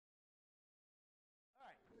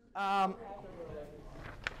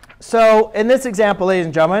So in this example, ladies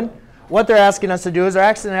and gentlemen, what they're asking us to do is they're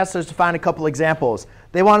asking us to find a couple examples.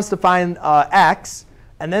 They want us to find x,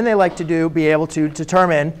 and then they like to be able to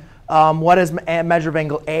determine what is a measure of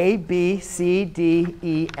angle A, B, C, D,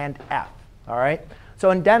 E, and F. All right?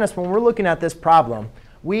 So in Dennis, when we're looking at this problem,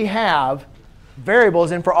 we have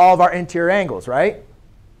variables in for all of our interior angles, right?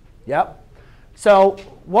 Yep. So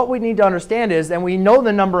what we need to understand is, and we know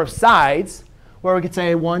the number of sides, where we could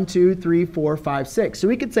say 1, 2, 3, 4, 5, 6. So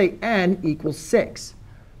we could say n equals 6.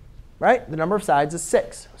 Right? The number of sides is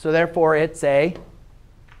 6. So therefore, it's a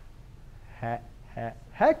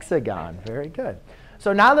hexagon. Very good.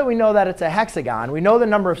 So now that we know that it's a hexagon, we know the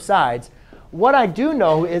number of sides. What I do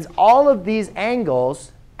know is all of these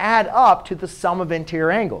angles add up to the sum of interior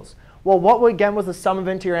angles. Well, what again was the sum of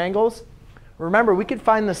interior angles? Remember, we could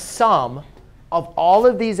find the sum of all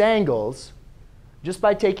of these angles just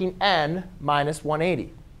by taking n minus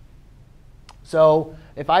 180. So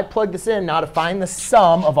if I plug this in now to find the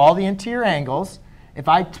sum of all the interior angles, if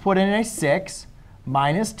I put in a 6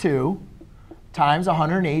 minus 2 times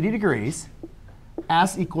 180 degrees,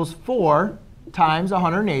 s equals 4 times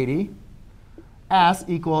 180, s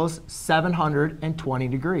equals 720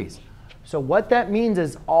 degrees. So what that means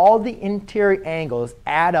is all the interior angles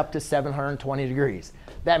add up to 720 degrees.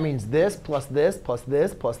 That means this plus this plus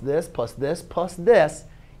this plus this plus this plus this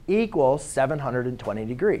equals 720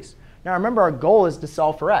 degrees. Now remember, our goal is to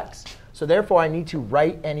solve for x. So therefore, I need to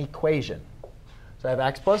write an equation. So I have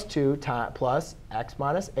x plus 2 plus x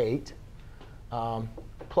minus 8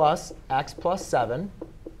 plus x plus 7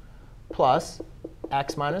 plus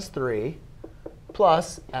x minus 3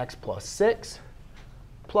 plus x plus 6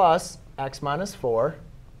 plus x minus 4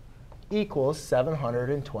 equals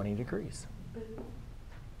 720 degrees.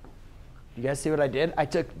 You guys see what I did? I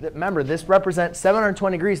took, remember, this represents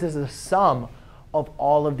 720 degrees. This is the sum of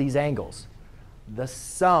all of these angles. The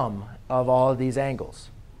sum of all of these angles.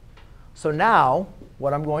 So now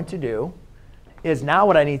what I'm going to do is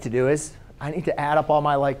what I need to add up all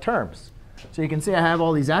my like terms. So you can see I have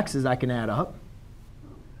all these x's I can add up.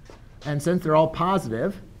 And since they're all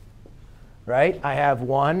positive, right, I have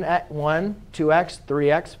 1, 2x,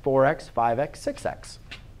 3x, 4x, 5x, 6x.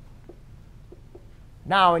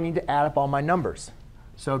 Now I need to add up all my numbers.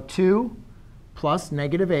 So 2 plus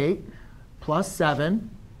negative 8 plus 7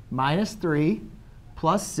 minus 3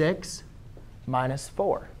 plus 6 minus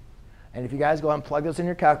 4. And if you guys go ahead and plug those in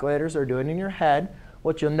your calculators or do it in your head,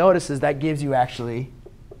 what you'll notice is that gives you actually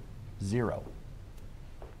 0.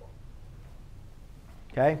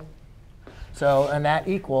 OK? So, and that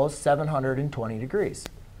equals 720 degrees.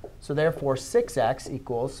 So therefore, 6x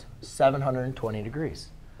equals 720 degrees.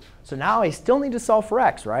 So now I still need to solve for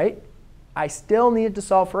x, right? I still need to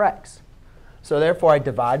solve for x. So therefore, I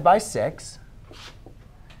divide by 6.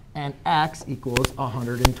 And x equals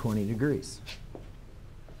 120 degrees.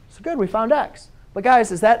 So good, we found x. But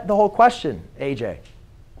guys, is that the whole question, AJ?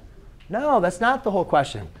 No, that's not the whole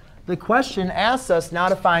question. The question asks us now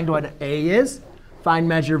to find what a is, find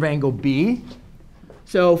measure of angle b.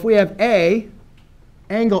 So if we have a,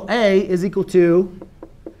 angle a is equal to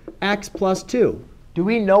x plus 2. Do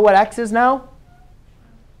we know what x is now?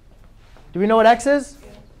 Do we know what x is?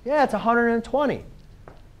 Yeah, it's 120.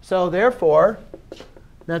 So therefore,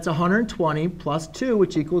 that's 120 plus 2,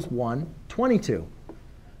 which equals 122.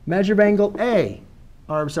 Measure of angle A,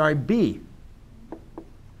 or I'm sorry, B,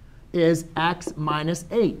 is x minus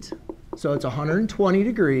 8. So it's 120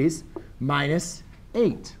 degrees minus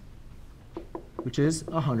 8, which is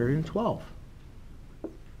 112.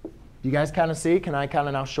 You guys kind of see? Can I kind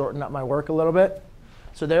of now shorten up my work a little bit?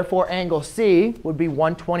 So therefore, angle C would be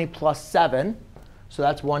 120 plus 7. So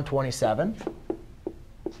that's 127.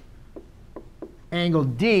 Angle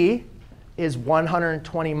D is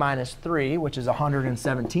 120 minus 3, which is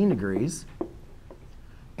 117 degrees.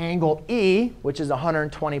 Angle E, which is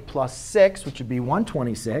 120 plus 6, which would be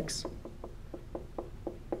 126.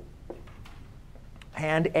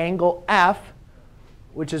 And angle F,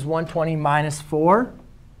 which is 120 minus 4,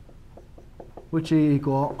 which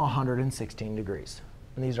equal 116 degrees.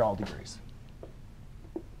 And these are all degrees.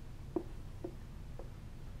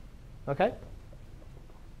 OK?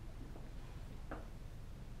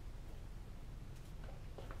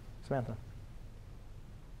 Samantha?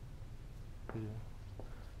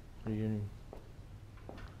 Do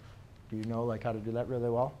you know like how to do that really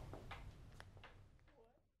well?